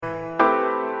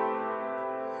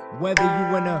Whether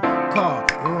you in a car,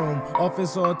 room,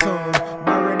 office, or tune,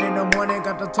 Byron in the morning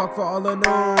got to talk for all the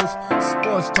news.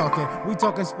 Sports talking, we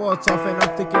talking sports often.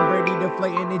 I'm thinking Brady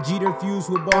deflating and Jeter fused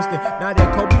with Boston. Now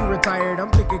that Kobe retired, I'm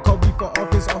thinking Kobe for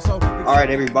office also. All right,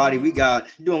 everybody, we got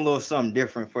doing a little something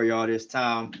different for y'all this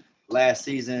time. Last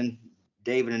season,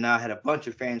 David and I had a bunch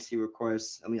of fantasy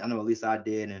requests. I mean, I know at least I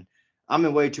did, and I'm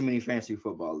in way too many fantasy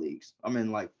football leagues. I'm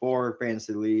in like 4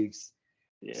 fantasy leagues.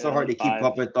 Yeah, So hard to keep 5.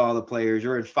 up with all the players.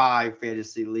 You're in 5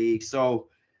 fantasy leagues. So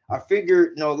I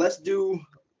figured, let's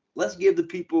give the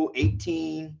people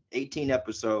 18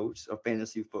 episodes of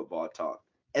fantasy football talk,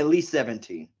 at least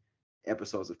 17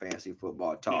 episodes of fantasy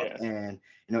football talk. Yeah. And,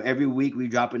 every week we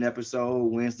drop an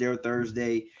episode, Wednesday or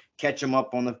Thursday, catch them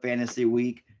up on the fantasy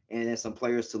week, and then some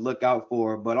players to look out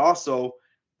for. But also,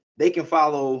 they can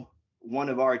follow one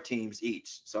of our teams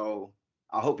each. So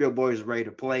I hope your boys are ready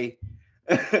to play.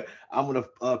 I'm going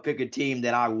to pick a team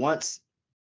that I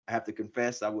have to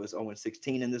confess, I was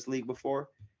 0-16 in this league before.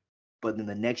 But then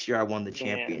the next year I won the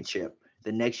championship.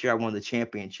 Because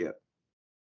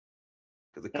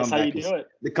the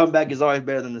comeback is always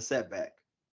better than the setback.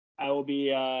 I will be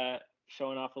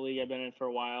showing off a league I've been in for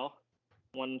a while.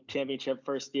 Won championship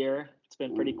first year. It's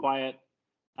been pretty quiet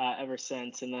ever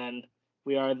since. And then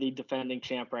we are the defending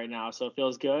champ right now. So it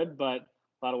feels good, but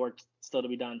a lot of work still to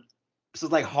be done. This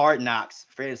is like Hard Knocks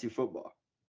fantasy football.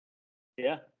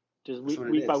 Yeah, just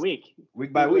week by week.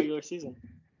 Week by week. Regular season.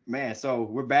 Man, so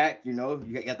we're back. You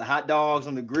got the hot dogs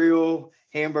on the grill,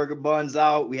 hamburger buns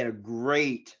out. We had a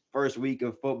great first week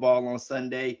of football on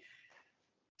Sunday.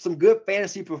 Some good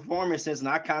fantasy performances,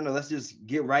 and let's just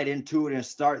get right into it and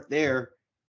start there.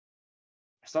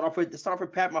 Start off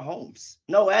with Pat Mahomes.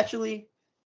 No, actually,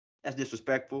 that's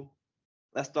disrespectful.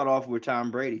 Let's start off with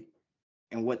Tom Brady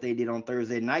and what they did on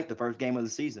Thursday night, the first game of the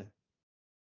season.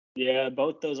 Yeah,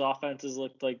 both those offenses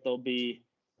looked like they'll be,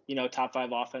 top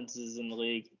 5 offenses in the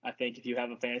league. I think if you have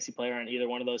a fantasy player on either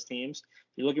one of those teams,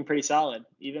 you're looking pretty solid.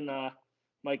 Even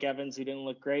Mike Evans, who didn't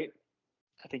look great,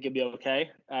 I think he'll be okay.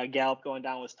 Gallup going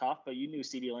down was tough, but you knew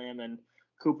CeeDee Lamb and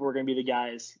Cooper were going to be the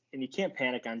guys, and you can't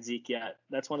panic on Zeke yet.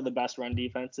 That's one of the best run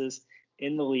defenses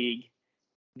in the league.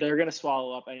 They're going to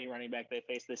swallow up any running back they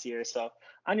face this year. So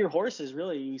on your horses,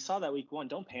 really, you saw that week 1.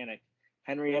 Don't panic.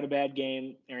 Henry had a bad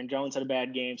game. Aaron Jones had a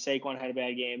bad game. Saquon had a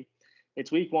bad game. It's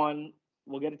week 1.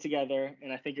 We'll get it together,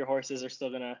 and I think your horses are still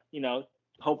going to,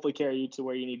 hopefully carry you to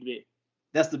where you need to be.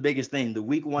 That's the biggest thing, the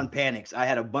week 1 panics. I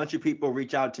had a bunch of people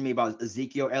reach out to me about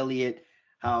Ezekiel Elliott,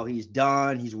 how he's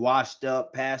done, he's washed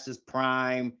up, past his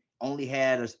prime, only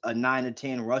had a 9 to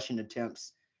 10 rushing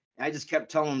attempts. And I just kept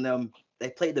telling them they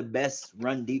played the best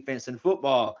run defense in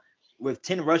football. With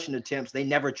 10 rushing attempts, they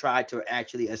never tried to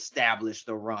actually establish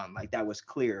the run. Like, that was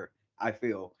clear, I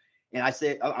feel. And I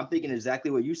said, I'm thinking exactly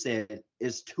what you said.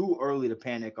 It's too early to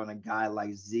panic on a guy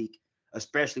like Zeke,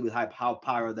 especially with how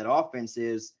powerful that offense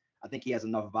is. I think he has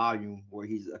enough volume where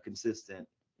he's a consistent,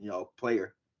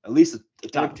 player, at least a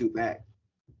top 2 back.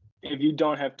 If you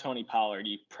don't have Tony Pollard,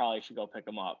 you probably should go pick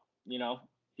him up.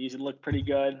 He's looked pretty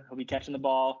good. He'll be catching the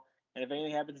ball. And if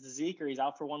anything happens to Zeke or he's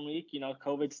out for 1 week,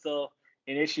 COVID's still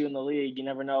an issue in the league. You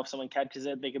never know if someone catches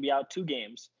it. They could be out 2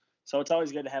 games. So it's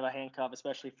always good to have a handcuff,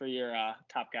 especially for your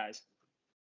top guys.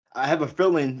 I have a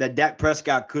feeling that Dak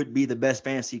Prescott could be the best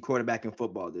fantasy quarterback in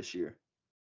football this year.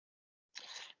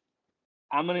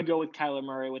 I'm going to go with Kyler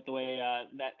Murray with the way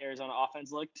that Arizona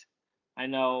offense looked. I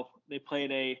know they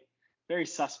played a very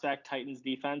suspect Titans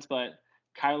defense, but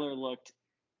Kyler looked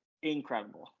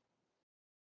incredible.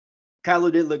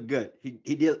 Kyler did look good.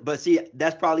 He did, but see,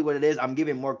 that's probably what it is. I'm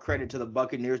giving more credit to the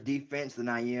Buccaneers defense than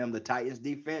I am the Titans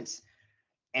defense.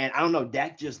 And I don't know,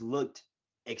 Dak just looked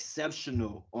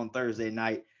exceptional on Thursday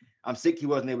night. I'm sick he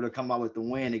wasn't able to come out with the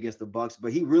win against the Bucs,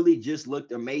 but he really just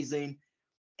looked amazing.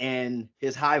 And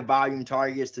his high volume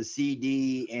targets to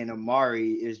CD and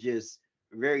Amari is just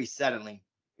very settling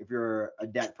if you're a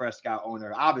Dak Prescott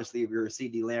owner. Obviously, if you're a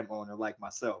CD Lamb owner like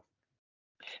myself.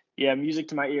 Yeah, music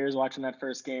to my ears watching that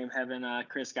first game, having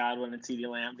Chris Godwin and CeeDee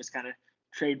Lamb just kind of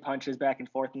trade punches back and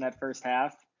forth in that first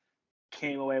half.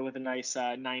 Came away with a nice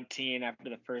 19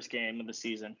 after the first game of the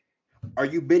season. Are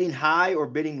you bidding high or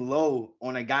bidding low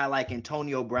on a guy like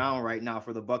Antonio Brown right now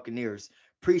for the Buccaneers?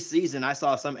 Preseason, I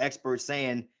saw some experts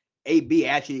saying AB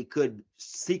actually could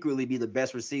secretly be the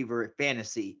best receiver at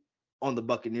fantasy on the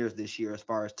Buccaneers this year as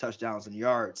far as touchdowns and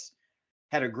yards.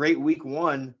 Had a great week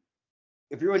 1.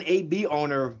 If you're an AB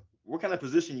owner, what kind of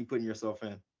position you putting yourself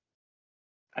in?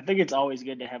 I think it's always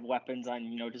good to have weapons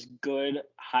on, just good,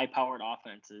 high-powered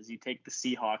offenses. You take the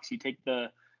Seahawks, you take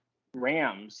the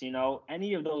Rams,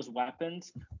 any of those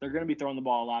weapons, they're going to be throwing the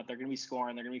ball a lot. They're going to be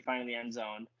scoring. They're going to be finding the end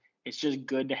zone. it's just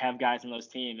good to have guys in those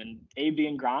teams. And AB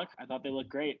and Gronk, I thought they looked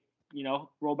great.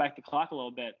 Roll back the clock a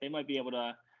little bit. They might be able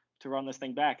to run this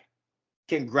thing back.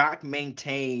 Can Gronk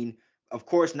maintain, of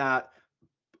course not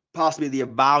possibly the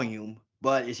volume,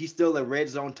 but is he still a red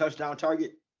zone touchdown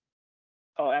target?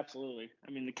 Oh, absolutely.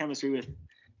 I mean, the chemistry with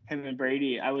him and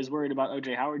Brady, I was worried about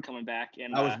OJ Howard coming back.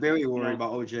 And I was very worried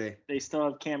about OJ. They still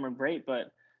have Cameron Brate,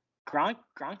 but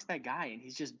Gronk's that guy, and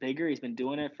he's just bigger. He's been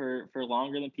doing it for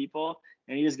longer than people,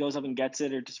 and he just goes up and gets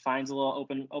it, or just finds a little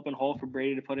open hole for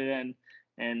Brady to put it in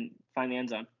and find the end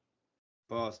zone.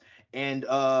 Boss. And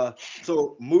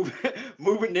so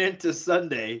moving into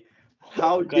Sunday,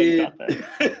 how did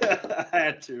I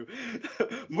had to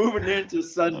moving into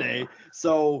Sunday?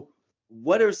 So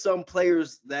what are some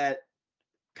players that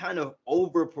kind of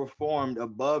overperformed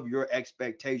above your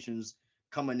expectations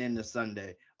coming into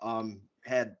Sunday?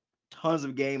 Had tons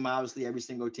of game, obviously every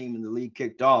single team in the league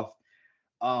kicked off.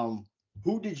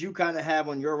 Who did you kind of have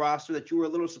on your roster that you were a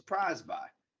little surprised by?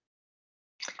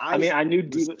 I knew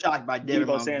shocked by Devin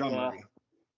Montgomery.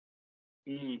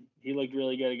 He looked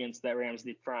really good against that Rams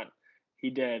deep front. He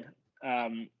did.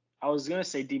 I was gonna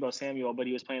say Deebo Samuel, but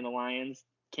he was playing the Lions.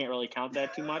 Can't really count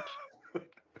that too much.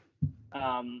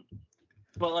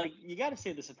 But you got to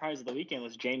say the surprise of the weekend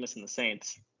was Jameis and the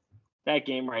Saints. That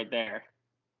game right there.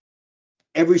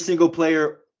 Every single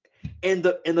player, and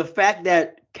the fact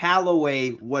that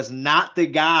Callaway was not the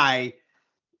guy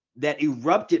that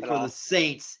erupted for the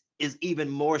Saints is even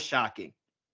more shocking.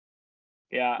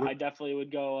 Yeah, I definitely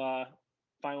would go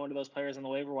find one of those players on the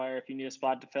waiver wire if you need a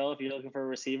spot to fill, if you're looking for a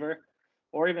receiver,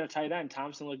 or even a tight end.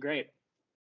 Thompson looked great.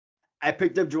 I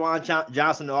picked up Juwan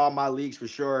Johnson in all my leagues for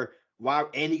sure.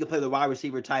 And he can play the wide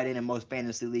receiver, tight end in most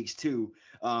fantasy leagues too.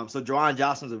 So Juwan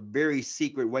Johnson's a very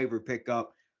secret waiver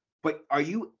pickup. But are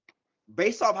you,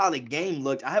 based off how the game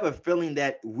looked, I have a feeling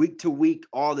that week to week,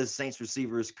 all the Saints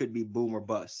receivers could be boom or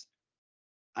bust.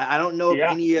 I don't know if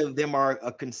any of them are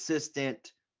a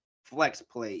consistent flex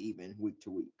play even week to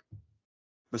week.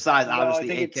 Besides,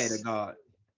 obviously, AK to God.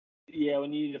 Yeah,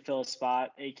 when you need to fill a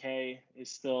spot, AK is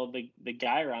still the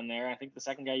guy around there. I think the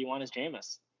second guy you want is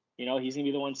Jameis. He's going to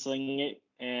be the one slinging it,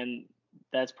 and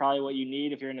that's probably what you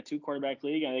need if you're in a 2-quarterback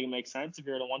league. I think it makes sense. If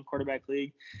you're in a 1-quarterback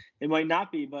league, it might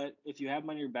not be, but if you have him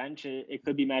on your bench, it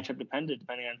could be matchup dependent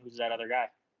depending on who's that other guy.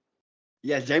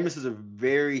 Yes, Jameis is a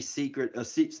very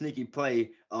sneaky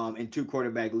play in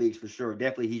 2-quarterback leagues for sure.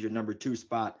 Definitely he's your number 2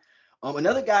 spot.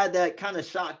 Another guy that kind of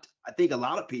shocked, I think, a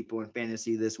lot of people in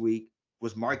fantasy this week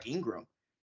was Mark Ingram.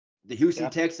 The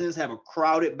Houston Texans have a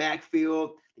crowded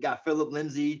backfield. They got Phillip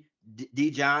Lindsay,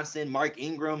 D. Johnson, Mark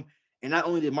Ingram. And not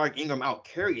only did Mark Ingram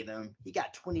out-carry them, he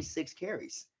got 26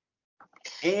 carries.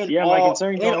 And all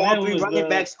 3 running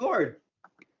backs scored.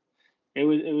 It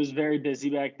was very busy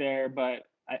back there, but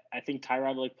I think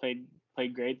Tyrod played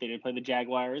great. They did play the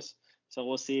Jaguars. So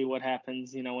we'll see what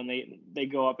happens, when they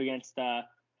go up against a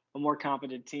more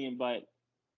competent team. But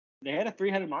they had a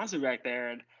 3-headed monster back there,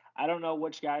 and I don't know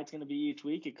which guy it's going to be each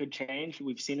week. It could change.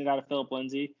 We've seen it out of Phillip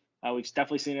Lindsay. We've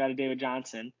definitely seen it out of David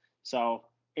Johnson. So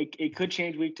it could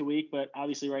change week to week, but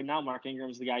obviously right now Mark Ingram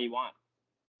is the guy you want.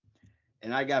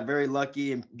 And I got very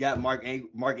lucky and got Mark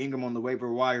Ingram on the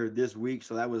waiver wire this week,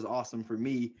 so that was awesome for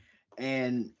me.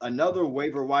 And another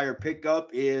waiver wire pickup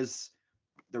is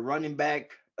the running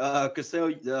back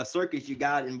the circus you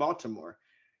got in Baltimore.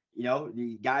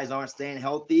 The guys aren't staying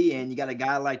healthy, and you got a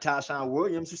guy like Tashawn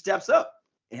Williams who steps up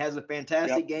and has a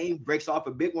fantastic game, breaks off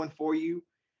a big one for you.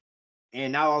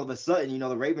 And now all of a sudden,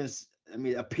 the Ravens,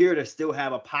 appear to still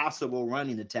have a possible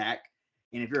running attack.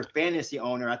 And if you're a fantasy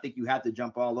owner, I think you have to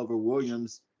jump all over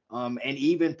Williams, and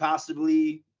even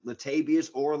possibly Latavius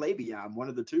or Le'Veon, one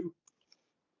of the two.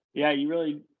 Yeah, you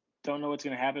really don't know what's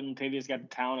going to happen. Latavius got to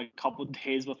town a couple of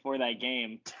days before that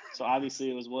game. So obviously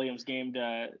it was Williams' game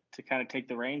to kind of take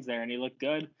the reins there, and he looked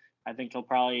good. I think he'll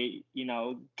probably,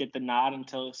 get the nod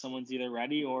until someone's either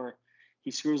ready or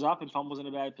he screws up and fumbles in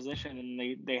a bad position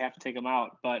and they have to take him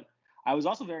out. But I was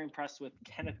also very impressed with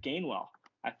Kenneth Gainwell.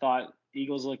 I thought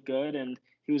Eagles looked good, and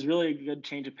he was really a good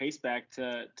change of pace back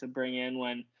to bring in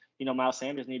when, Miles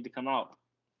Sanders needed to come out.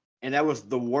 And that was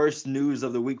the worst news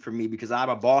of the week for me because I'm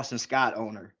a Boston Scott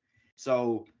owner.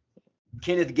 So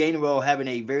Kenneth Gainwell having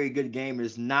a very good game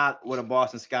is not what a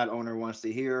Boston Scott owner wants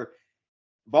to hear.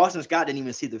 Boston Scott didn't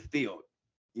even see the field,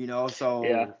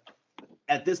 so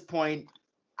at this point,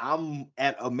 I'm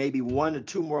at maybe 1 to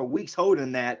 2 more weeks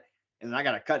holding that, and I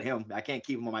got to cut him. I can't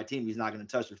keep him on my team. He's not going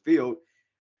to touch the field.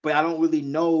 But I don't really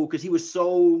know because he was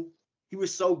so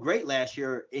great last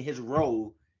year in his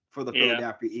role for the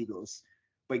Philadelphia Eagles.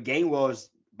 But Gainwell is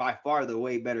by far the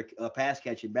way better pass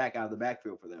catching back out of the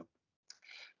backfield for them.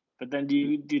 But then do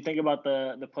you think about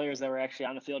the players that were actually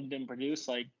on the field and didn't produce,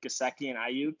 like Gesicki and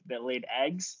Ayuk, that laid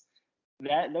eggs?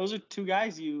 Those are two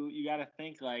guys you got to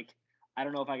think, like, I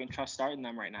don't know if I can trust starting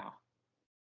them right now.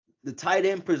 The tight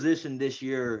end position this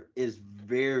year is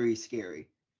very scary.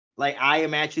 Like, I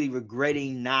am actually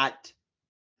regretting not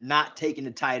taking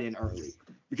the tight end early,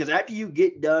 because after you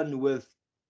get done with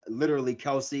literally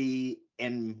Kelsey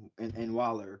and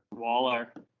Waller,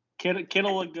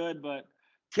 Kittle looked good, but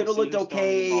Kittle we'll looked see who's throwing the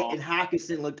okay, ball. and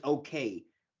Hawkinson looked okay.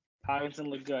 Hawkinson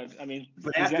looked good. I mean,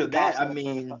 But he's after getting that, I possible for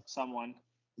mean, someone.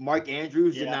 Mark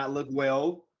Andrews did Yeah. not look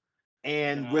well,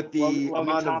 and No. with the Logan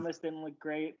amount Thomas didn't look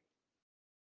great.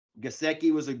 of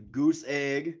Gesicki was a goose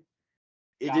egg.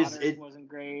 Goddard wasn't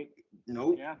great.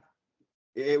 Nope. Yeah.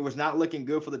 It was not looking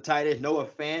good for the tight ends. Noah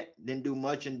Fant didn't do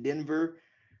much in Denver.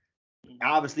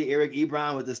 Obviously, Eric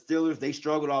Ebron with the Steelers, they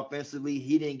struggled offensively.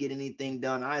 He didn't get anything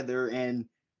done either. And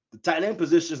the tight end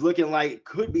position is looking like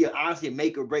could be honestly a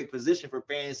make or break position for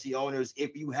fantasy owners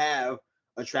if you have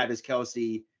a Travis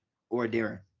Kelce or a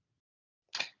Darren.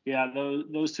 Yeah,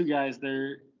 those two guys,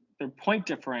 their point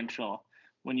differential,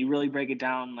 when you really break it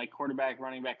down, like quarterback,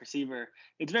 running back, receiver,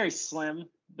 it's very slim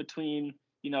between,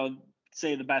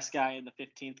 say the best guy and the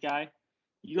 15th guy.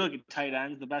 You look at tight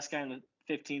ends, the best guy and the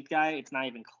 15th guy, it's not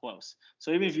even close.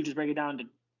 So even if you just break it down to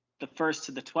the first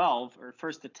to the 12 or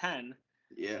first to 10,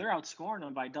 they're outscoring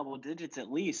them by double digits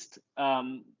at least.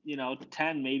 10,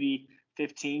 maybe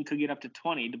 15, could get up to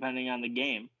 20 depending on the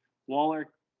game. Waller,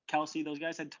 Kelsey, those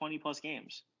guys had 20 plus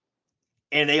games.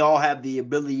 And they all have the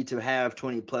ability to have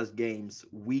 20 plus games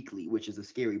weekly, which is a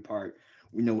scary part,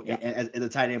 as a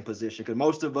tight end position, because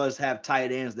most of us have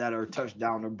tight ends that are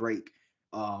touchdown or break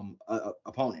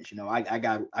opponents. I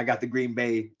got the Green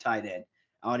Bay tight end.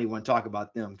 I don't even want to talk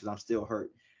about them because I'm still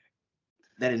hurt.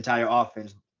 That entire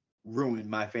offense ruined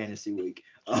my fantasy week.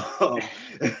 But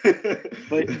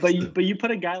you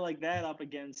put a guy like that up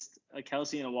against a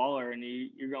Kelsey and a Waller, and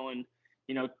you're going,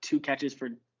 2 catches for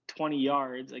 20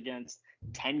 yards against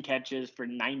 10 catches for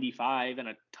 95 and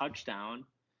a touchdown.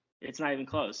 It's not even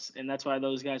close. And that's why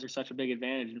those guys are such a big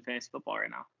advantage in fantasy football right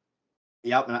now.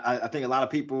 Yep. And I think a lot of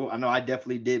people, I know I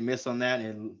definitely did miss on that.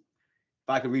 And if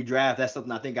I could redraft, that's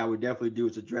something I think I would definitely do,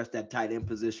 is address that tight end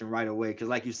position right away. Because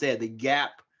like you said, the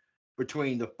gap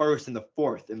between the first and the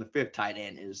fourth and the fifth tight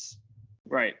end is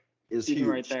huge.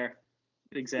 Right there.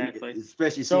 Exactly.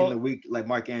 Especially seeing the week like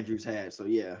Mark Andrews had. So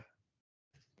yeah.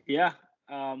 Yeah.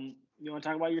 You want to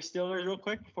talk about your Steelers real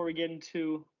quick before we get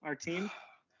into our team?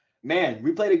 Man,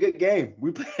 we played a good game.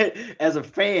 As a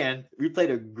fan, we played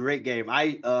a great game.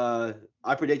 I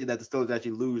predicted that the Steelers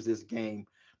actually lose this game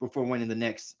before winning the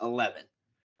next 11.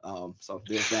 So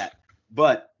there's that.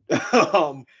 But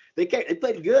they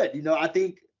played good. I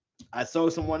think I saw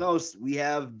someone else. We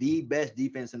have the best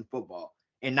defense in football,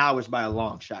 and now it's by a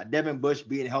long shot. Devin Bush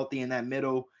being healthy in that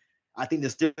middle. I think the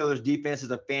Steelers defense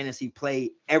is a fantasy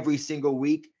play every single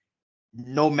week.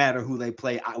 No matter who they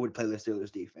play, I would play the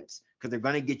Steelers defense because they're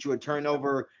going to get you a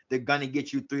turnover. They're going to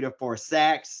get you 3 to 4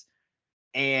 sacks.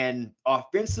 And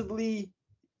offensively,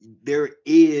 there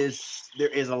is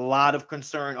a lot of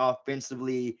concern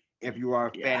offensively if you are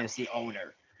a fantasy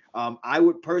owner. I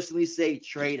would personally say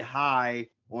trade high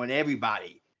on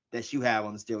everybody that you have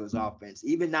on the Steelers offense.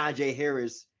 Even Najee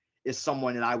Harris is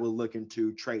someone that I would look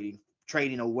into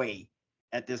trading away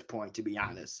at this point, to be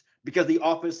honest, because the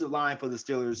offensive line for the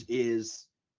Steelers is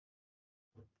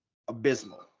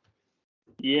abysmal.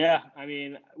 Yeah, I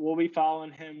mean, we'll be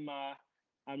following him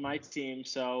on my team,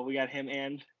 so we got him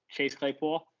and Chase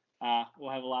Claypool. We'll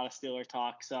have a lot of Steelers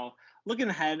talk. So looking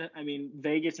ahead, I mean,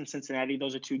 Vegas and Cincinnati,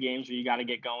 those are 2 games where you got to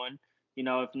get going.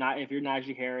 If you're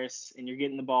Najee Harris and you're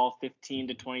getting the ball 15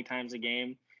 to 20 times a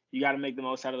game, you got to make the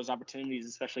most out of those opportunities,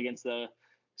 especially against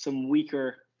some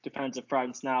weaker defensive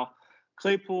fronts. Now,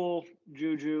 Claypool,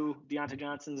 Juju, Deontay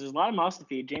Johnson, there's a lot of mouths to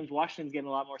feed. James Washington's getting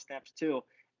a lot more snaps too.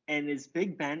 And is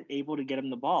Big Ben able to get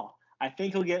him the ball? I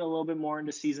think he'll get a little bit more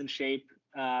into season shape.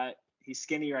 He's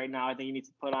skinny right now. I think he needs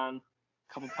to put on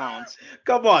a couple pounds.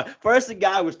 Come on. First, the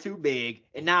guy was too big,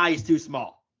 and now he's too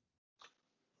small.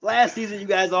 Last season, you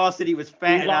guys all said he was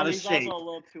fat and out of shape. He's also a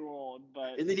little too old.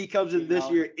 And then he comes in this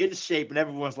year in shape, and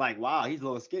everyone's like, wow, he's a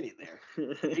little skinny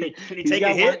there. Can he take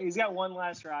a hit? He's got one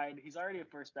last ride. He's already a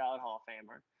first ballot Hall of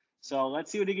Famer. So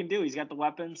let's see what he can do. He's got the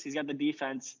weapons. He's got the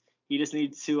defense. He just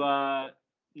needs to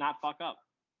not fuck up.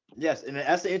 Yes, and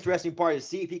that's the interesting part, is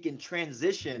see if he can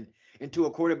transition into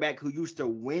a quarterback who used to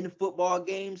win football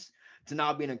games to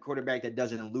now being a quarterback that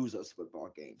doesn't lose us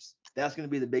football games. That's going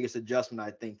to be the biggest adjustment,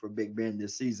 I think, for Big Ben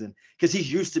this season, because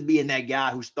he's used to being that guy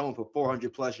who's thrown for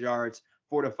 400 plus yards,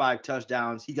 4 to 5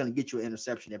 touchdowns. He's going to get you an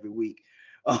interception every week.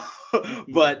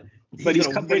 but he's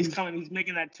coming. He's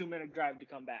making that 2-minute drive to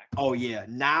come back. Oh yeah.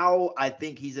 Now I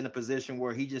think he's in a position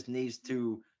where he just needs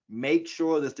to make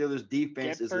sure the Steelers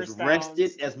defense is as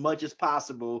rested as much as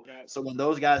possible. Right. So when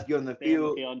those guys get on the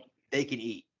field, they can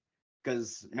eat.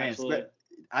 Because man,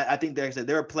 I think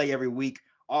they're a play every week.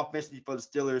 Offensively for the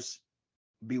Steelers,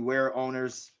 beware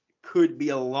owners. Could be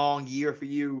a long year for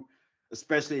you,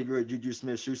 especially if you're a Juju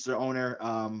Smith-Schuster owner.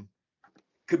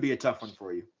 Could be a tough one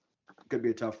for you.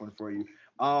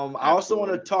 I also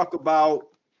want to talk about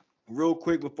real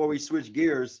quick before we switch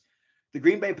gears, the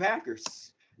Green Bay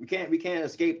Packers. We can't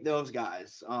escape those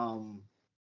guys.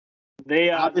 They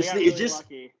obviously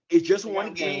really it's just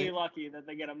one game. Really lucky that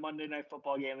they get a Monday Night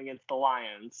Football game against the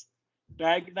Lions.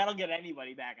 That'll get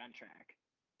anybody back on track.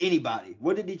 Anybody.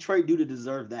 What did Detroit do to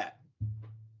deserve that?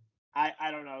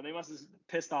 I don't know. They must have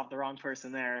pissed off the wrong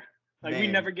person there. Like, man, we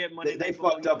never get Monday. They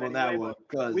fucked up on that one.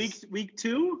 Week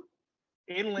 2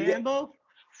 in Lambeau.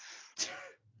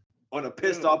 On a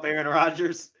pissed off Aaron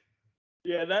Rodgers.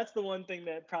 Yeah, that's the one thing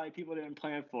that probably people didn't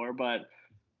plan for, but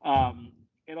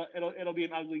it'll be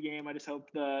an ugly game. I just hope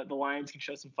the Lions can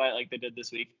show some fight like they did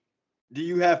this week. Do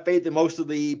you have faith in most of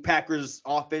the Packers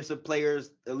offensive players,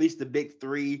 at least the big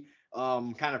three,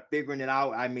 kind of figuring it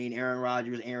out? I mean, Aaron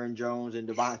Rodgers, Aaron Jones, and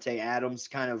Devontae Adams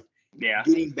kind of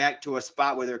getting back to a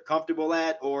spot where they're comfortable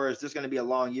at, or is this going to be a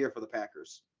long year for the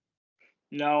Packers?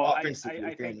 No, I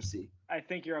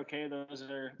think you're okay. Those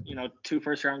are, 2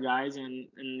 first-round guys and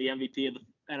the MVP of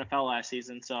the NFL last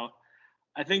season. So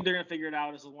I think they're going to figure it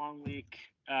out. It's a long week.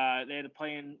 They had to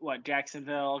play in,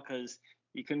 Jacksonville because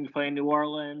you couldn't play in New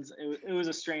Orleans. It was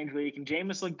a strange week, and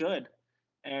Jameis looked good.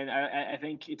 And I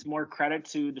think it's more credit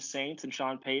to the Saints and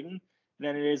Sean Payton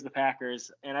than it is the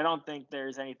Packers. And I don't think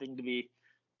there's anything to be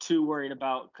too worried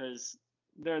about because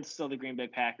they're still the Green Bay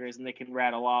Packers, and they can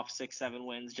rattle off 6-7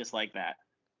 wins just like that.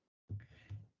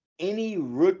 Any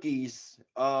rookies,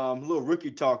 little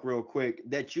rookie talk real quick,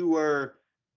 that you were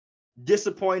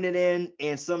disappointed in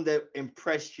and some that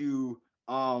impressed you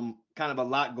kind of a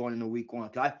lot going into week 1?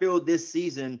 Because I feel this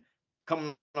season,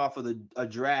 coming off of a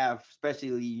draft,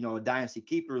 especially, a dynasty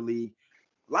keeper league,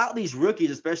 a lot of these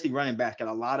rookies, especially running backs, got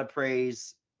a lot of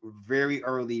praise very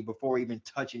early before even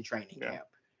touching training camp.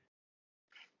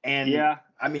 And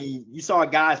I mean, you saw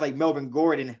guys like Melvin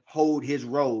Gordon hold his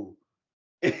role,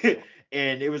 and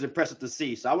it was impressive to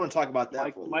see. So I want to talk about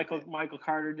that. Michael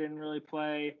Carter didn't really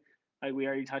play, like we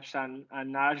already touched on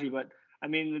Najee, but I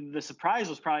mean the surprise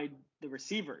was probably the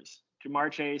receivers: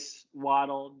 Jamar Chase,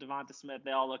 Waddle, Devonta Smith. They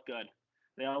all look good.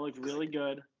 They all looked really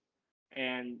good,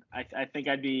 and I think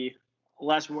I'd be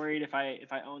less worried if I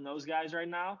own those guys right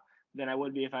now than I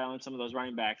would be if I owned some of those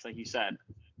running backs, like you said.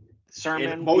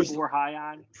 Sermon, people were high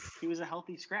on. He was a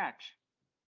healthy scratch.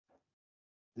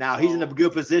 Now he's in a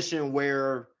good position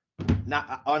where,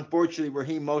 unfortunately,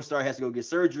 Raheem Mostert has to go get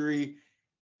surgery.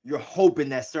 You're hoping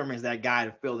that Sermon's that guy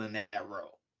to fill in that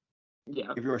role.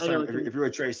 Yeah. If you're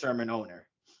a Trey Sermon owner,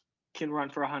 can run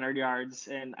for 100 yards,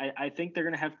 and I think they're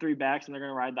going to have 3 backs and they're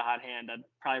going to ride the hot hand. I'd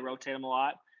probably rotate them a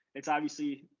lot. It's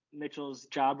obviously Mitchell's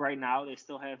job right now. They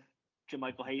still have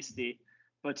JaMychal Hasty.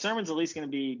 But Sermon's at least going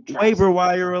to be dressed. Waiver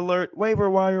wire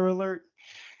alert.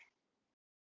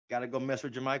 Got to go mess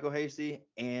with JaMychal Hasty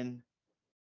and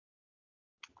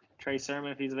Trey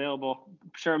Sermon if he's available.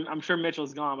 I'm sure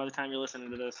Mitchell's gone by the time you're listening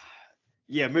to this.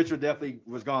 Yeah, Mitchell definitely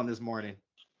was gone this morning.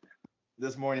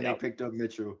 They picked up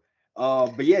Mitchell.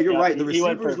 But yeah, you're right. The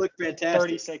receivers look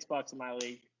fantastic. $36 in my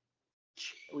league.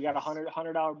 We got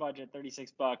 $100 budget, $36.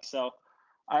 So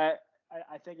I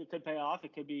think it could pay off.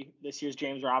 It could be this year's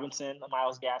James Robinson,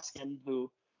 Myles Gaskin, who,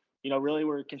 really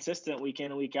were consistent week in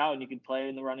and week out, and you could play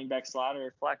in the running back slot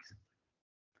or flex.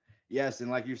 Yes, and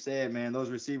like you said, man, those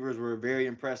receivers were very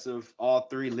impressive. All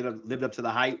 3 lived up to the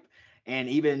hype, and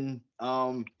even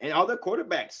and all their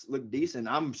quarterbacks look decent.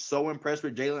 I'm so impressed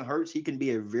with Jalen Hurts. He can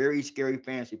be a very scary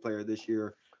fantasy player this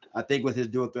year. I think with his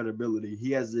dual threat ability,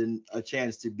 he has a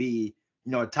chance to be,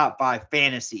 a top 5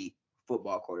 fantasy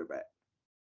football quarterback.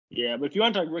 Yeah, but if you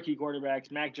want to talk rookie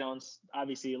quarterbacks, Mac Jones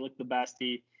obviously looked the best.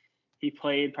 He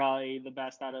played probably the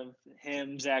best out of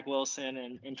him, Zach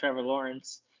Wilson, and Trevor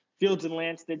Lawrence. Fields and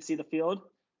Lance did see the field.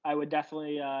 I would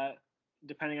definitely,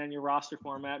 depending on your roster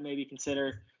format, maybe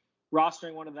consider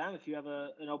rostering one of them if you have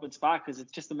an open spot, because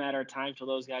it's just a matter of time till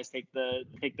those guys take the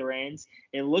reins.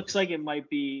 It looks like it might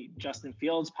be Justin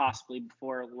Fields possibly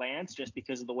before Lance, just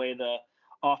because of the way the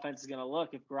offense is going to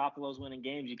look. If Garoppolo's winning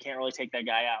games, you can't really take that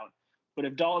guy out. But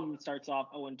if Dalton starts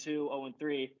off 0-2,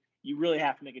 0-3, you really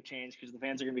have to make a change because the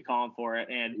fans are going to be calling for it.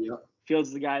 And Fields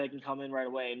is the guy that can come in right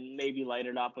away and maybe light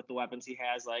it up with the weapons he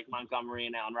has, like Montgomery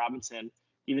and Allen Robinson,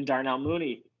 even Darnell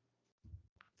Mooney.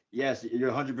 Yes,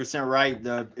 you're 100% right.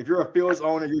 If you're a Fields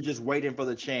owner, you're just waiting for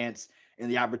the chance and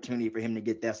the opportunity for him to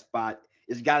get that spot.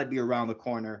 It's got to be around the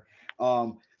corner.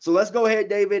 So let's go ahead,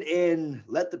 David, and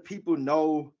let the people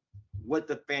know what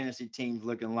the fantasy team's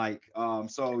looking like.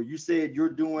 So you said you're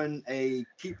doing a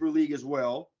keeper league as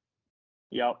well.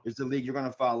 Yep. It's the league you're going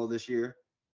to follow this year,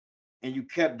 and you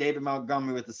kept David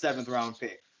Montgomery with the 7th round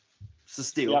pick. So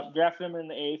still, Yep. Drafted him in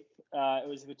the 8th. It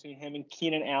was between him and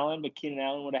Keenan Allen, but Keenan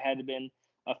Allen would have had to been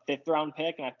a 5th-round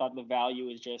pick, and I thought the value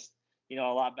was just a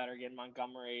lot better getting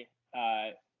Montgomery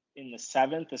in the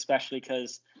 7th, especially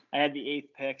because I had the 8th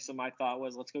pick. So my thought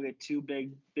was, let's go get two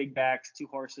big backs, two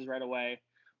horses right away.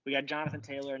 We got Jonathan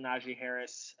Taylor and Najee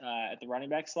Harris at the running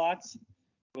back slots,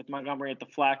 with Montgomery at the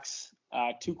flex.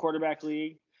 2-quarterback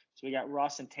league. So we got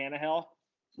Russ and Tannehill.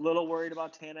 A little worried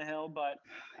about Tannehill, but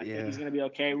I think he's going to be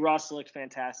okay. Russ looks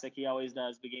fantastic. He always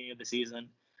does beginning of the season.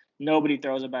 Nobody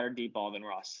throws a better deep ball than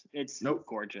Russ. It's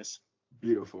gorgeous.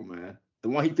 Beautiful, man. The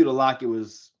one he threw to Lockett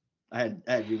was I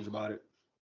had dreams about it.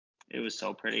 It was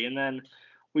so pretty. And then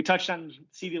we touched on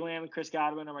CeeDee Lamb and Chris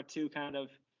Godwin, our two kind of,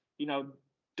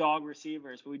 dog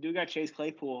receivers. But we do got Chase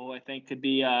Claypool, who I think could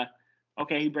be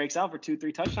he breaks out for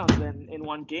 2-3 touchdowns in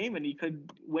one game, and he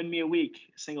could win me a week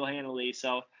single-handedly.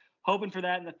 So hoping for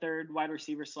that in the 3rd wide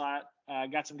receiver slot.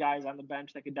 Got some guys on the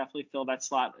bench that could definitely fill that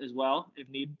slot as well if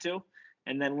needed to.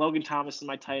 And then Logan Thomas is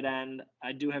my tight end.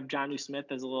 I do have Jonnu Smith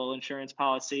as a little insurance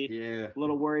policy. Yeah. A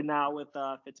little worried now with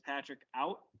Fitzpatrick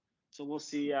out. So we'll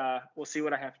see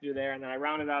what I have to do there. And then I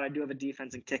rounded out. I do have a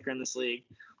defense and kicker in this league.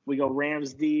 We go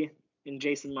Rams D and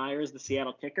Jason Myers, the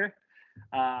Seattle kicker.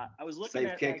 I was looking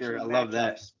Safe at kicker. I matchups. love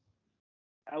that.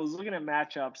 I was looking at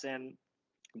matchups, and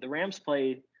the Rams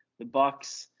play the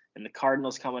Bucks and the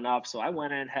Cardinals coming up. So I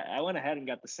went ahead and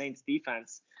got the Saints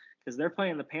defense because they're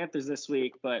playing the Panthers this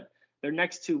week, but their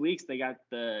next 2 weeks they got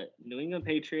the New England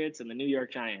Patriots and the New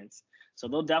York Giants. So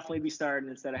they'll definitely be starting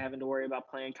instead of having to worry about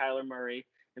playing Kyler Murray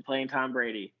and playing Tom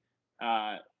Brady.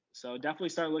 So definitely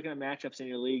start looking at matchups in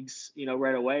your leagues,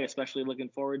 right away, especially looking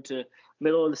forward to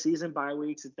middle of the season, bye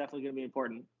weeks. It's definitely going to be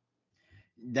important.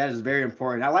 That is very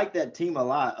important. I like that team a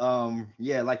lot.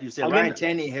 Like you said, Ryan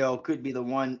Tannehill could be the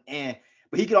one,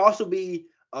 but he could also be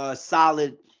a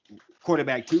solid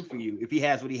quarterback too for you if he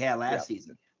has what he had last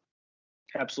season.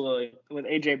 Absolutely. With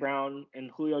AJ Brown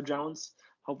and Julio Jones,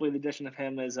 hopefully the addition of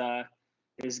him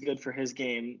is good for his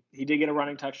game. He did get a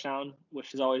running touchdown,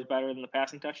 which is always better than the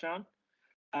passing touchdown.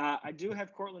 I do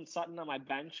have Cortland Sutton on my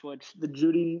bench, which the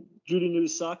Judy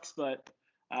news sucks, but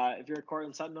if you're a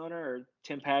Cortland Sutton owner or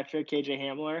Tim Patrick, KJ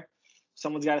Hamler,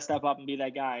 someone's got to step up and be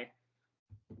that guy.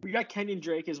 We got Kenyon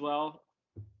Drake as well.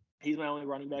 He's my only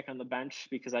running back on the bench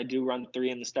because I do run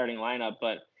 3 in the starting lineup,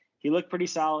 but he looked pretty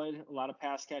solid. A lot of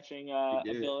pass catching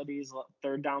abilities,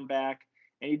 3rd down back,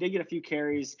 and he did get a few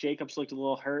carries. Jacobs looked a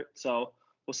little hurt, so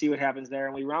we'll see what happens there.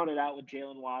 And we rounded out with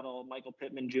Jalen Waddle, Michael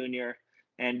Pittman Jr.,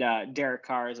 and Derek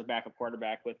Carr as a backup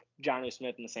quarterback with Jonnu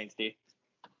Smith and the Saints D.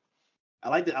 I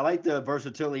like the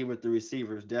versatility with the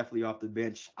receivers, definitely off the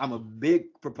bench. I'm a big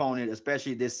proponent,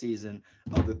 especially this season,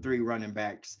 of the 3 running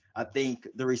backs. I think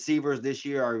the receivers this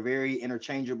year are very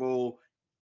interchangeable,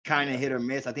 kind of hit or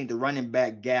miss. I think the running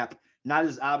back gap, not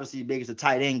as obviously big as the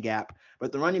tight end gap,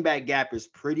 but the running back gap is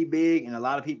pretty big, and a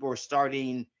lot of people are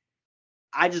starting.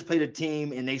 I just played a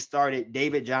team, and they started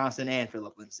David Johnson and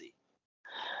Phillip Lindsay.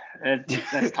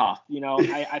 That's tough.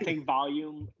 I think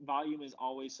volume is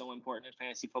always so important in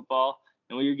fantasy football.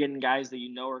 And when you're getting guys that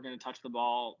are going to touch the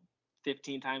ball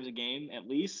 15 times a game at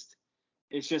least,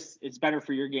 it's better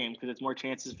for your game because it's more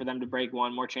chances for them to break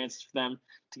one, more chances for them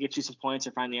to get you some points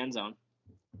or find the end zone.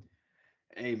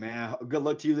 Hey, man, good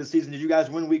luck to you this season. Did you guys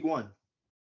win week 1?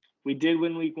 We did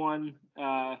win week 1.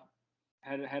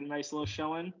 Had a nice little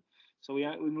showing. So we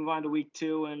move on to week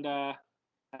 2, and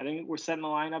I think we're setting the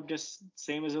lineup just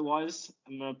same as it was.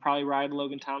 I'm going to probably ride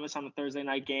Logan Thomas on the Thursday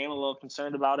night game. A little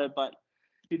concerned about it, but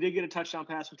he did get a touchdown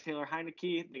pass from Taylor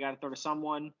Heineke. They got to throw to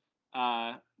someone.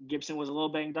 Gibson was a little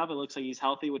banged up. It looks like he's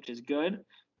healthy, which is good.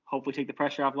 Hopefully take the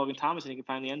pressure off Logan Thomas and he can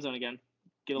find the end zone again.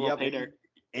 Get a little pay dirt.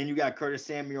 And you got Curtis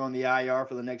Samuel on the IR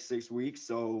for the next 6 weeks.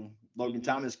 So Logan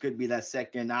Thomas could be that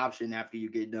second option after you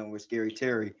get done with Scary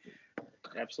Terry.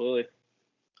 Absolutely.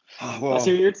 So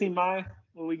your team, what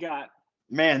we got?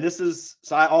 Man,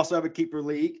 so I also have a keeper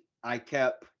league. I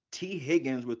kept T.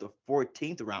 Higgins with the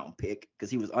 14th round pick because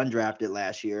he was undrafted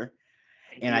last year.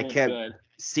 And I kept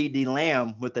CeeDee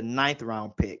Lamb with the 9th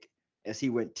round pick as he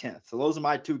went 10th. So those are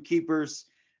my 2 keepers.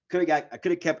 I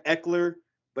could have kept Eckler,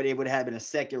 but it would have been a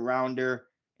 2nd rounder.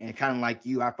 And kind of like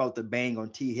you, I felt the bang on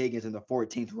T. Higgins in the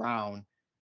 14th round.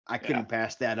 I couldn't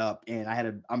pass that up. And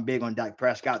I'm big on Dak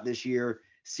Prescott this year.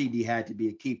 CD had to be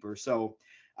a keeper. So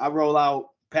I roll out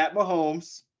Pat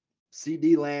Mahomes,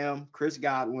 C.D. Lamb, Chris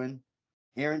Godwin,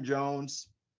 Aaron Jones,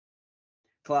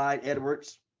 Clyde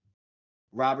Edwards,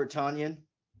 Robert Tonyan,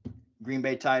 Green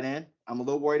Bay tight end. I'm a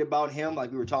little worried about him,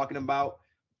 like we were talking about.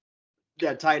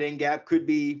 That tight end gap could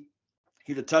be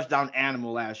he's a touchdown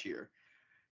animal last year.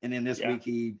 And then this week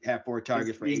he had 4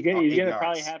 targets for he's 8 gonna yards.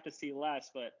 probably have to see less,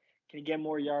 but can he get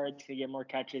more yards? Can he get more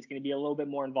catches? Can he be a little bit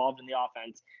more involved in the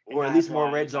offense? Or at least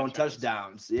more red zone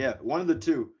touchdowns. Yeah, one of the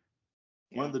two.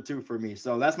 One of the two for me.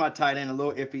 So that's my tight end, a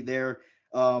little iffy there.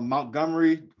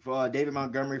 Montgomery, David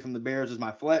Montgomery from the Bears is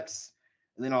my flex.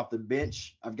 And then off the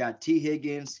bench, I've got T.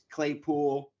 Higgins,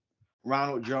 Claypool,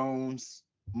 Ronald Jones,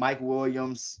 Mike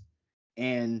Williams,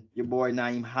 and your boy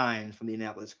Naeem Hines from the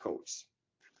Indianapolis Colts.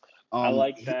 I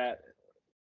like that.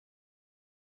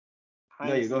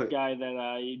 Hines is a guy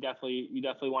that you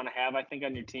definitely want to have, I think,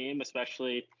 on your team,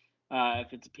 especially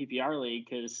if it's a PPR league,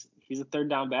 because he's a third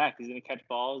down back. He's going to catch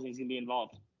balls and he's going to be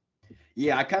involved.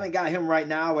 Yeah, I kind of got him right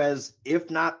now as, if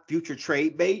not future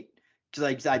trade bait,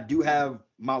 because I do have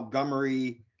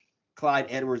Montgomery, Clyde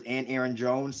Edwards, and Aaron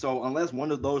Jones. So unless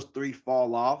one of those 3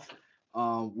 fall off,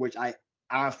 which I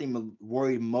honestly am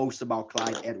worried most about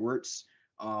Clyde Edwards.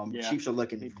 Chiefs are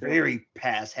looking very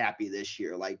pass happy this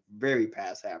year, like very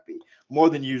pass happy, more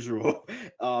than usual.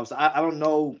 So I don't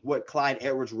know what Clyde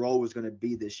Edwards' role is going to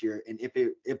be this year, and if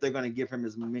they're going to give him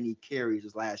as many carries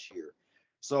as last year.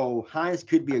 So Hines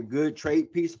could be a good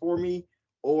trade piece for me,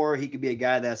 or he could be a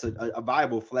guy that's a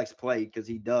viable flex play because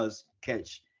he does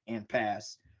catch and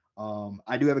pass.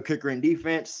 I do have a kicker in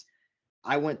defense.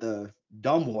 I went the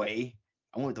dumb way.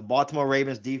 I went with the Baltimore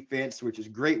Ravens defense, which is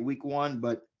great week 1,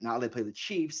 but now they play the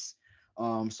Chiefs. So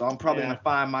I'm probably going to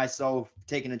find myself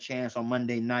taking a chance on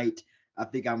Monday night. I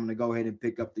think I'm going to go ahead and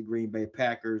pick up the Green Bay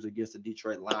Packers against the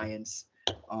Detroit Lions.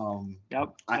 I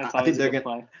think they're going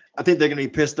to be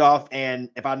pissed off. And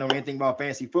if I know anything about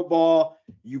fantasy football,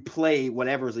 you play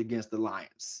whatever's against the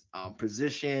Lions.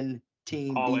 Position,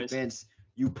 team, defense.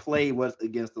 You play what's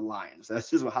against the Lions. That's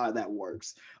just how that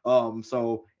works.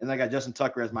 And I got Justin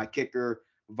Tucker as my kicker,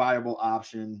 viable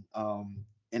option.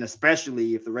 And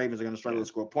especially if the Ravens are going to struggle to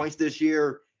score points this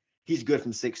year, he's good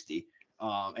from 60.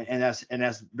 And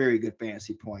that's very good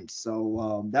fantasy points.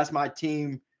 So that's my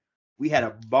team. We had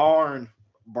a barn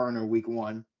burner week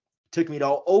 1. Took me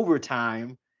to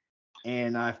overtime,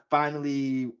 and I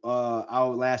finally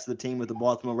outlasted the team with the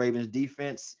Baltimore Ravens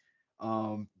defense.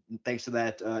 Thanks to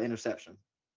that interception.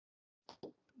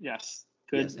 Yes,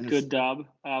 good dub.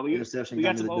 We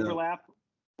got some overlap,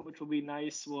 which will be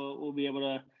nice. We'll be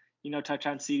able to touch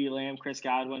on C.D. Lamb, Chris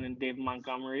Godwin, and David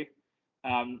Montgomery,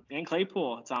 and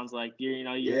Claypool. It sounds like you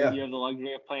have the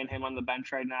luxury of playing him on the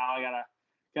bench right now. I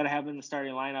gotta have him in the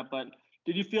starting lineup. But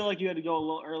did you feel like you had to go a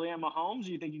little early on Mahomes? Or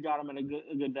you think you got him at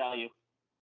a good value?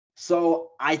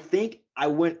 So I think I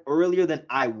went earlier than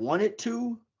I wanted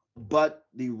to, but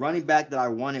the running back that I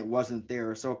wanted wasn't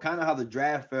there. So kind of how the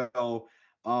draft fell.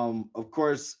 Of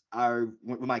course,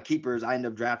 with my keepers, I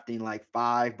ended up drafting like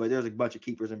 5, but there's a bunch of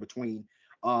keepers in between.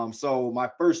 So my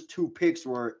first 2 picks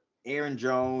were Aaron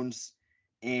Jones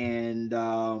and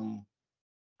I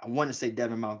want to say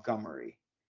Devin Montgomery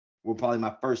were probably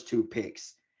my first 2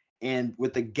 picks. And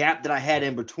with the gap that I had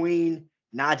in between,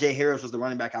 Najee Harris was the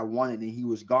running back I wanted, and he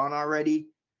was gone already.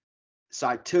 So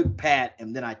I took Pat,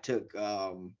 and then I took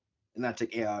Aaron,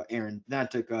 then I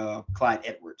took Clyde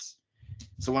Edwards.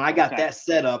 So when I got that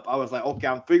set up, I was like, okay,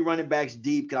 I'm 3 running backs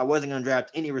deep because I wasn't going to draft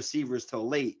any receivers till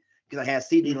late because I had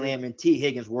C.D. Lamb and T.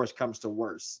 Higgins, worst comes to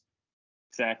worst.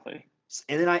 Exactly.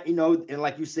 And then and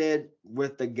like you said,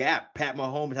 with the gap, Pat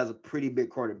Mahomes has a pretty big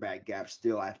quarterback gap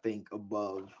still, I think,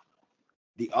 above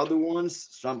the other ones.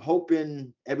 So I'm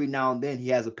hoping every now and then he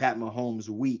has a Pat Mahomes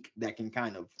week that can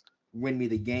kind of win me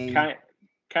the game. Kind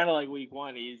of like week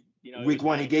 1. Week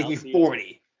 1 he gave me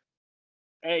 40.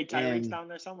 Hey, Tyreek's down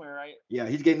there somewhere, right? Yeah,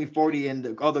 he's gave me 40, and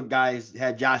the other guys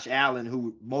had Josh Allen,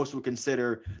 who most would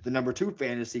consider the number 2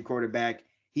 fantasy quarterback.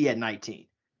 He had 19.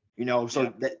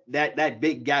 So that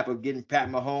big gap of getting Pat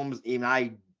Mahomes, even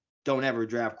I don't ever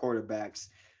draft quarterbacks.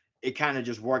 It kind of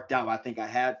just worked out. I think I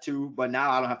had to, but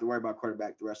now I don't have to worry about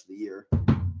quarterback the rest of the year.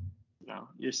 No,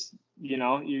 you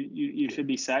should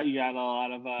be set. You got a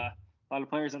lot of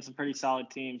players on some pretty solid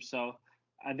teams, so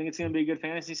I think it's going to be a good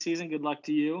fantasy season. Good luck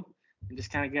to you. And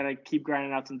just kind of got to keep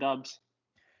grinding out some dubs.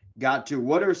 Got to.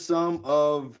 What are some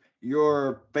of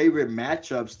your favorite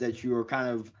matchups that you are kind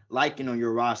of liking on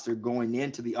your roster going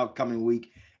into the upcoming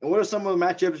week? And what are some of the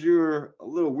matchups you're a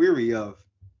little weary of?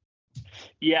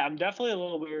 Yeah, I'm definitely a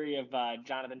little weary of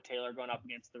Jonathan Taylor going up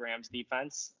against the Rams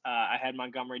defense. I had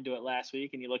Montgomery do it last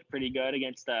week, and he looked pretty good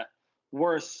against the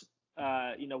worst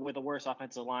with a worse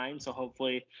offensive line. So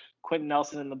hopefully Quentin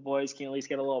Nelson and the boys can at least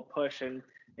get a little push and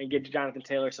get Jonathan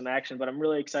Taylor some action. But I'm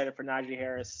really excited for Najee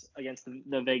Harris against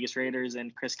the Vegas Raiders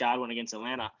and Chris Godwin against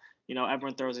Atlanta.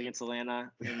 Everyone throws against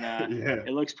Atlanta, and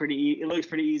it looks pretty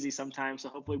easy sometimes. So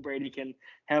hopefully Brady can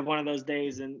have one of those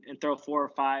days and throw 4 or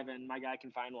 5, and my guy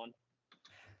can find one.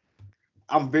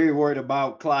 I'm very worried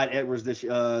about Clyde Edwards this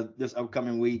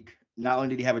upcoming week. Not only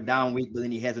did he have a down week, but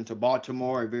then he heads into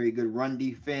Baltimore, a very good run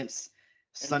defense.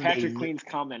 And Patrick Queen's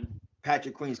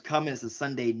coming. It's a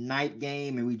Sunday night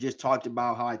game, and we just talked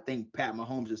about how I think Pat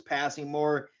Mahomes is passing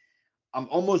more. I'm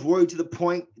almost worried to the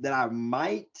point that I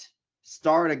might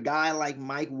start a guy like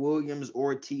Mike Williams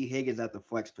or T. Higgins at the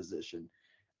flex position.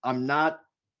 I'm not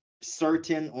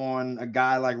certain on a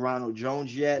guy like Ronald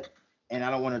Jones yet, and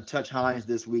I don't want to touch Hines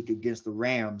this week against the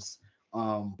Rams.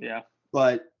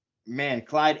 But man,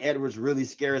 Clyde Edwards really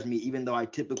scares me, even though I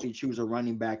typically choose a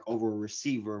running back over a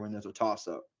receiver when there's a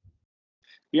toss-up.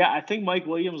 Yeah, I think Mike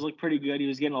Williams looked pretty good. He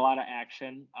was getting a lot of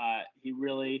action. He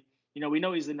really, we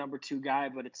know he's the number 2 guy,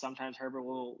 but it's sometimes Herbert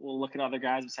will look at other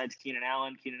guys besides Keenan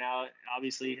Allen. Keenan Allen,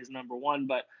 obviously, his number 1,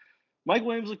 but Mike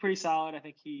Williams looked pretty solid. I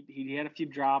think he had a few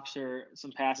drops or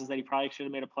some passes that he probably should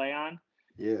have made a play on.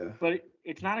 Yeah. But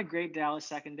it's not a great Dallas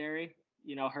secondary.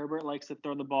 Herbert likes to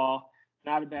throw the ball.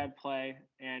 Not a bad play.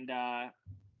 And I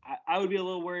would be a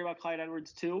little worried about Clyde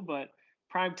Edwards too, but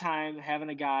prime time, having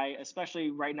a guy, especially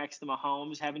right next to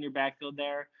Mahomes, having your backfield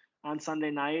there on Sunday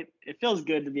night, it feels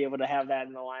good to be able to have that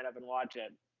in the lineup and watch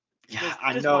it. Yeah,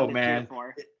 I know, man.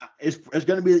 It's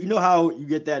going to be, how you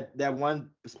get that one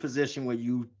position where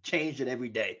you change it every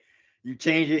day. You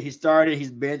change it. He started. He's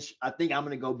benched. I think I'm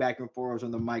going to go back and forth on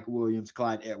the Mike Williams,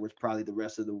 Clyde Edwards probably the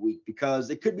rest of the week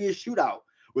because it could be a shootout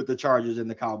with the Chargers and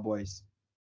the Cowboys.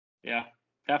 Yeah,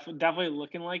 definitely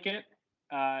looking like it.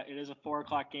 It is a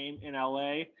 4:00 game in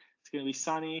LA. It's going to be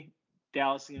sunny.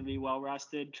 Dallas is going to be well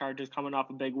rested. Chargers coming off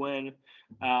a big win.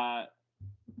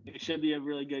 It should be a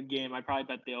really good game. I'd probably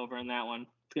bet the over on that one.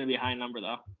 It's going to be a high number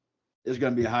though. It's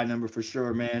going to be a high number for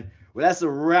sure, man. Well, that's a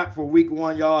wrap for week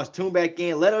 1, y'all. Tune back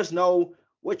in. Let us know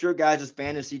what your guys'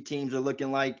 fantasy teams are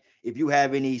looking like. If you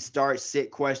have any start-sit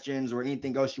questions or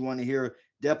anything else you want to hear,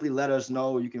 definitely let us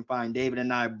know. You can find David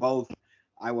and I both.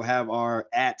 I will have our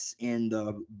 @ in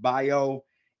the bio.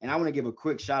 And I want to give a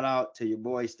quick shout-out to your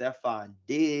boy, Stephon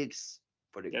Diggs,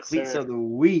 for the cleats of the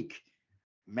week.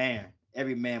 Man,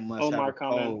 every man must have a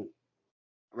code.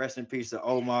 Rest in peace to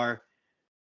Omar.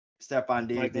 Stephon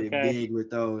Diggs did it big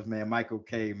with those, man. Michael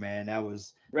K, man. That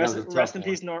was rest in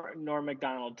peace, Norm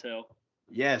McDonald, too.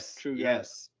 Yes. True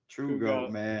GOAT,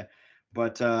 man.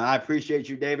 But I appreciate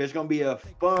you, David. It's going to be a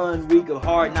fun week of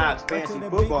Hard Knocks, fantasy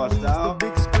football style. The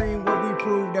big screen where we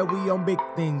prove that we on big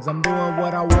things. I'm doing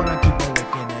what I want. I keep on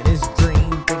looking at his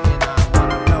dream, thinking I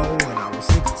want to know. When I was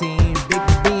 16, Big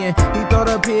Ben, he thought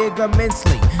a pig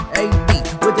immensely. AB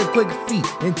with the quick feet,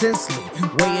 intensely.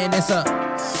 Waiting, it's a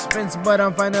suspense, but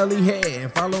I'm finally here.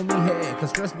 Follow me here,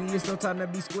 cause trust me, it's no time to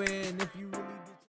be square. And if you